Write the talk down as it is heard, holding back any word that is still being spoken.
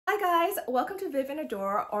Hi guys, welcome to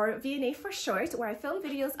VivreNAdore, or V&A for short, where I film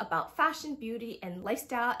videos about fashion, beauty, and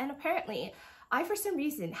lifestyle. And apparently, I for some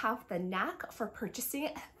reason have the knack for purchasing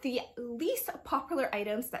the least popular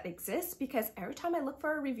items that exist, because every time I look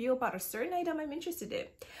for a review about a certain item I'm interested in,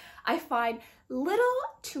 I find little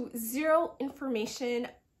to zero information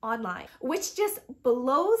online, which just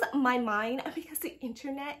blows my mind because the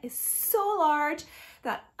internet is so large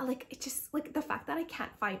that the fact that I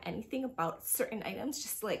can't find anything about certain items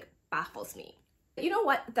just baffles me. You know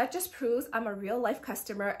what? That just proves I'm a real life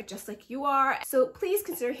customer just like you are. So please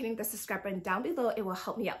consider hitting the subscribe button down below. It will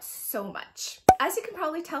help me out so much. As you can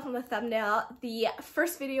probably tell from the thumbnail, the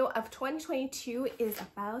first video of 2022 is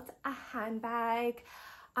about a handbag.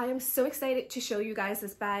 I am so excited to show you guys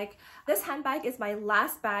this bag. This handbag is my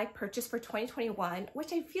last bag purchased for 2021,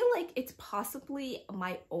 which I feel like it's possibly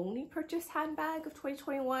my only purchased handbag of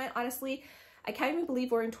 2021. Honestly, I can't even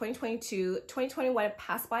believe we're in 2022. 2021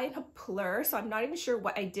 passed by in a blur, so I'm not even sure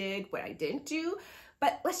what I did, what I didn't do,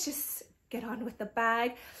 but let's just get on with the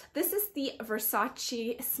bag. This is the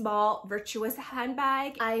Versace small virtuous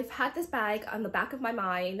handbag. I've had this bag on the back of my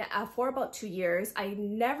mind for about 2 years. I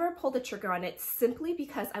never pulled the trigger on it simply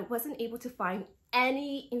because I wasn't able to find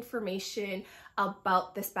any information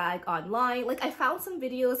about this bag online. Like, I found some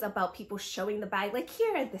videos about people showing the bag, like,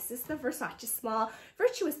 here, this is the Versace small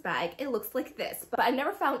virtuous bag. It looks like this, but I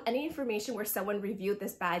never found any information where someone reviewed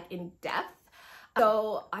this bag in depth.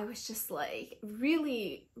 So I was just like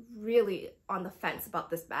really on the fence about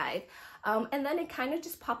this bag. And then it kind of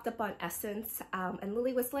just popped up on Ssense, and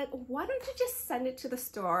Lily was like, why don't you just send it to the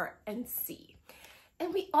store and see?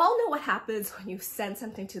 And we all know what happens when you send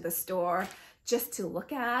something to the store just to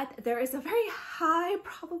look at. There is a very high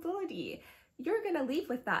probability you're gonna leave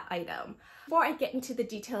with that item. Before I get into the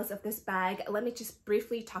details of this bag, let me just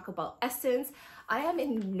briefly talk about Ssense. I am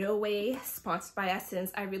in no way sponsored by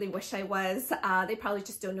Ssense. I really wish I was. They probably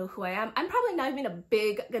just don't know who I am. I'm probably not even a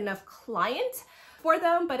big enough client for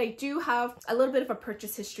them, but I do have a little bit of a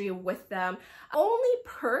purchase history with them. Only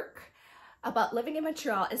perk about living in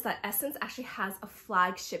Montreal is that Ssense actually has a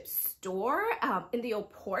flagship store in the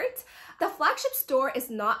Old Port. The flagship store is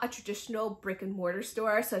not a traditional brick and mortar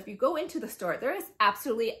store, so if you go into the store, there is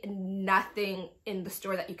absolutely nothing in the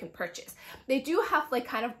store that you can purchase. They do have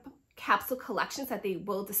kind of capsule collections that they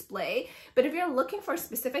will display, but if you're looking for a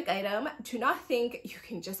specific item, do not think you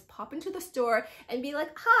can just pop into the store and be like,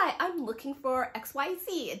 hi, I'm looking for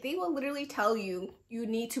XYZ. They will literally tell you you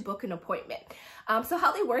need to book an appointment. So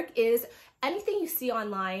how they work is anything you see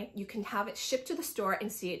online, you can have it shipped to the store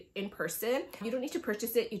and see it in person. You don't need to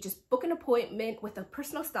purchase it. You just book an appointment with a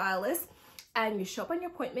personal stylist and you show up on your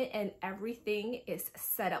appointment and everything is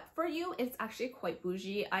set up for you. It's actually quite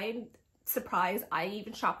bougie. I'm surprised I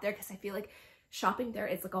even shop there because I feel like shopping there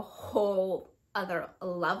is like a whole other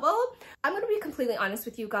level. I'm gonna be completely honest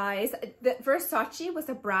with you guys. The Versace was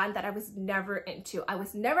a brand that I was never into. I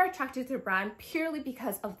was never attracted to the brand purely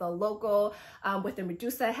because of the logo with the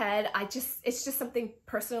Medusa head. It's just something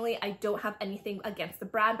personally, I don't have anything against the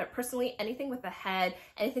brand, but personally anything with a head,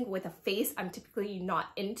 anything with a face, I'm typically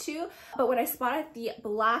not into. But when I spotted the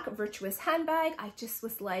black virtuous handbag, I just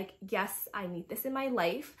was like, yes, I need this in my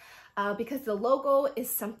life. Because the logo is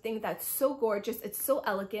something that's so gorgeous, it's so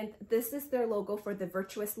elegant. This is their logo for the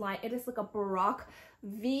virtuous line. It is like a Baroque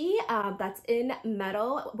V that's in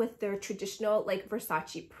metal with their traditional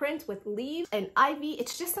Versace print with leaves and ivy.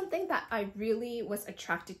 It's just something that I really was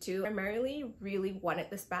attracted to. I primarily really wanted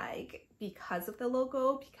this bag because of the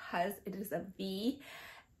logo, because it is a V.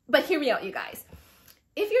 But hear me out, you guys.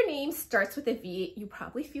 If your name starts with a V, you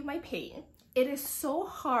probably feel my pain. It is so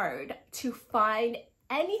hard to find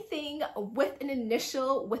anything with an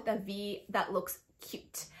initial with a V that looks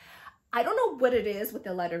cute. I don't know what it is with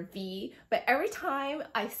the letter V, but every time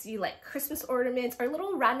I see Christmas ornaments or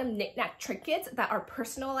little random knick-knack trinkets that are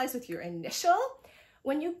personalized with your initial,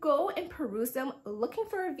 when you go and peruse them looking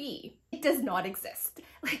for a V, it does not exist.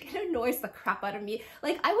 It annoys the crap out of me.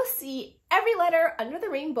 I will see every letter under the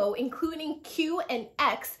rainbow, including Q and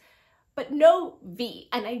X, but no V.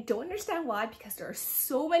 And I don't understand why, because there are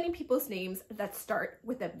so many people's names that start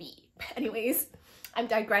with a V. Anyways, I'm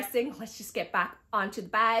digressing. Let's just get back onto the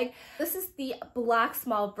bag. This is the black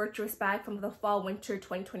small virtuous bag from the fall winter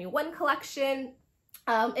 2021 collection.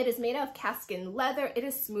 It is made of calfskin leather. It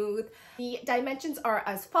is smooth. The dimensions are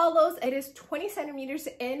as follows. It is 20 centimeters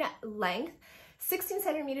in length, 16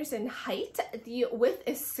 centimeters in height. The width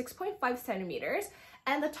is 6.5 centimeters.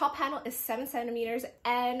 And the top panel is 7 centimeters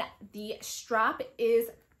and the strap is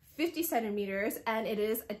 50 centimeters and it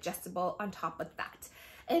is adjustable on top of that.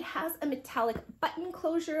 It has a metallic button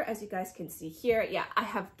closure, as you guys can see here. Yeah, I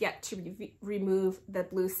have yet to remove the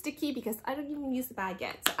blue sticky because I don't even use the bag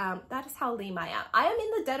yet. That is how lame I am. I am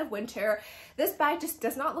in the dead of winter. This bag just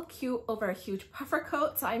does not look cute over a huge puffer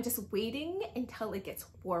coat, so I'm just waiting until it gets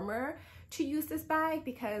warmer to use this bag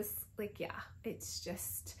because, like, yeah, it's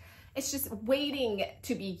just waiting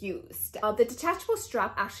to be used. The detachable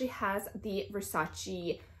strap actually has the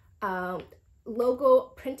Versace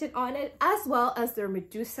logo printed on it, as well as their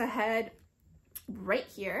Medusa head right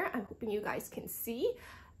here. I'm hoping you guys can see.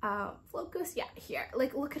 Focus, yeah, here.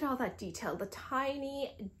 Like, look at all that detail, the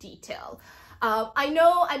tiny detail. I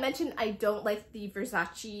know I mentioned I don't like the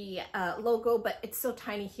Versace logo, but it's so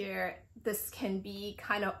tiny here. This can be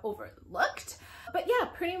kind of overlooked. But yeah,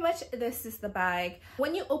 pretty much this is the bag.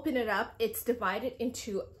 When you open it up, it's divided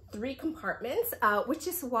into 3 compartments, which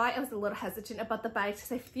is why I was a little hesitant about the bag,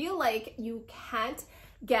 because I feel like you can't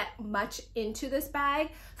get much into this bag.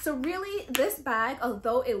 So really, this bag,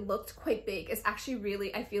 although it looked quite big, is actually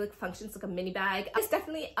really, I feel like, functions like a mini bag. It's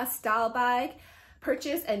definitely a style bag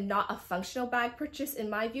purchase and not a functional bag purchase in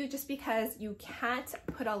my view, just because you can't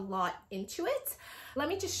put a lot into it. Let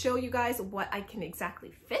me just show you guys what I can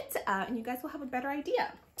exactly fit, and you guys will have a better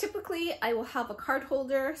idea. Typically, I will have a card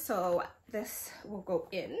holder, so this will go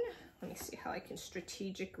in. Let me see how I can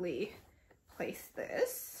strategically place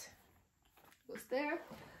this. Goes there.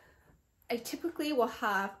 I typically will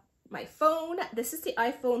have my phone. This is the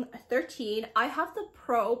iPhone 13. I have the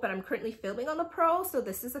Pro, but I'm currently filming on the Pro, so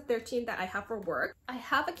this is the 13 that I have for work. I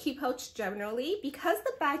have a key pouch generally. Because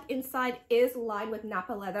the bag inside is lined with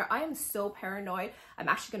Napa leather, I am so paranoid I'm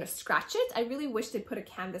actually gonna scratch it. I really wish they'd put a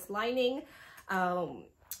canvas lining,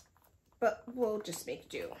 but we'll just make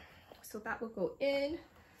do. So that will go in.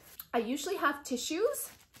 I usually have tissues,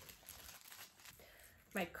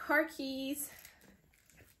 my car keys.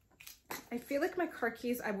 I feel like my car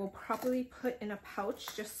keys I will probably put in a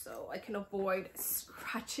pouch just so I can avoid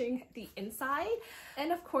scratching the inside.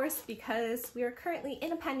 And of course, because we are currently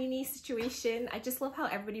in a panini situation, I just love how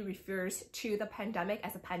everybody refers to the pandemic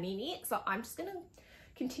as a panini. So I'm just gonna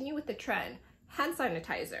continue with the trend. Hand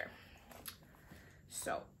sanitizer.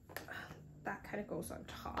 So that kind of goes on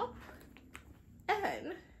top.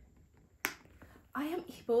 And I am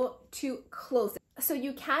able to close it. So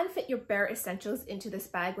you can fit your bare essentials into this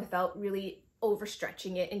bag without really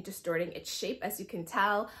overstretching it and distorting its shape, as you can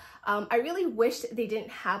tell. I really wish they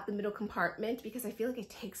didn't have the middle compartment because I feel like it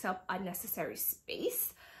takes up unnecessary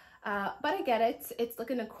space. But I get it. It's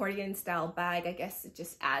like an accordion style bag. I guess it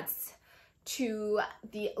just adds to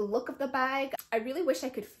the look of the bag. I really wish I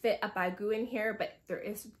could fit a bagoo in here, but there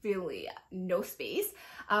is really no space.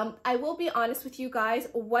 I will be honest with you guys,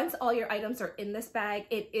 once all your items are in this bag,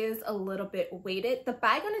 it is a little bit weighted. The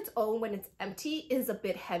bag on its own, when it's empty, is a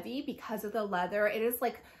bit heavy because of the leather. It is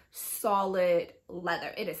like solid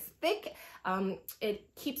leather. It is thick. It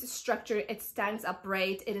keeps it structured. It stands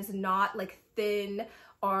upright. It is not like thin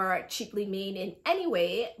or cheaply made in any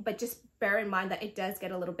way, but just bear in mind that it does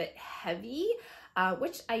get a little bit heavy,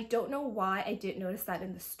 which I don't know why I didn't notice that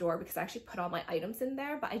in the store because I actually put all my items in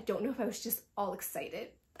there, but I don't know if I was just all excited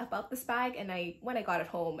about this bag. And when I got it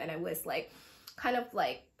home and I was like, kind of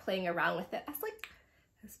like playing around with it, I was like,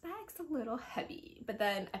 this bag's a little heavy. But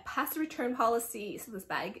then I passed the return policy, so this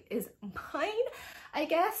bag is mine, I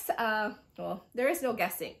guess. Well, there is no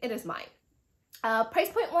guessing, it is mine. Price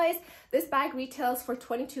point wise, this bag retails for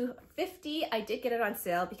 $22.50. I did get it on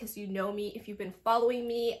sale because you know me, if you've been following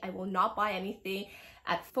me, I will not buy anything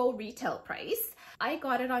at full retail price. I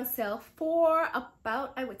got it on sale for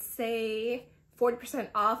about, I would say, 40%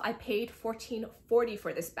 off. I paid $14.40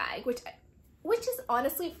 for this bag, which is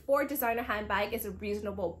honestly, for a designer handbag, is a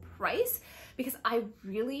reasonable price because I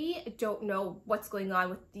really don't know what's going on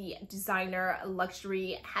with the designer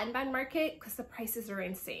luxury handbag market because the prices are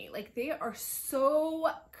insane. Like, they are so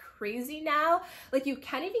crazy now. Like, you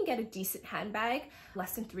can't even get a decent handbag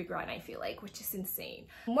less than $3 grand, I feel like, which is insane.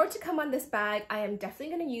 More to come on this bag. I am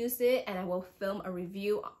definitely going to use it and I will film a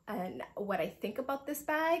review on what I think about this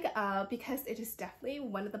bag because it is definitely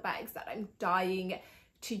one of the bags that I'm dying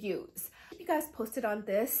to use. You guys posted on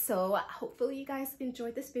this, so hopefully you guys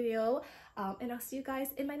enjoyed this video, and I'll see you guys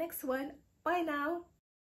in my next one. Bye now.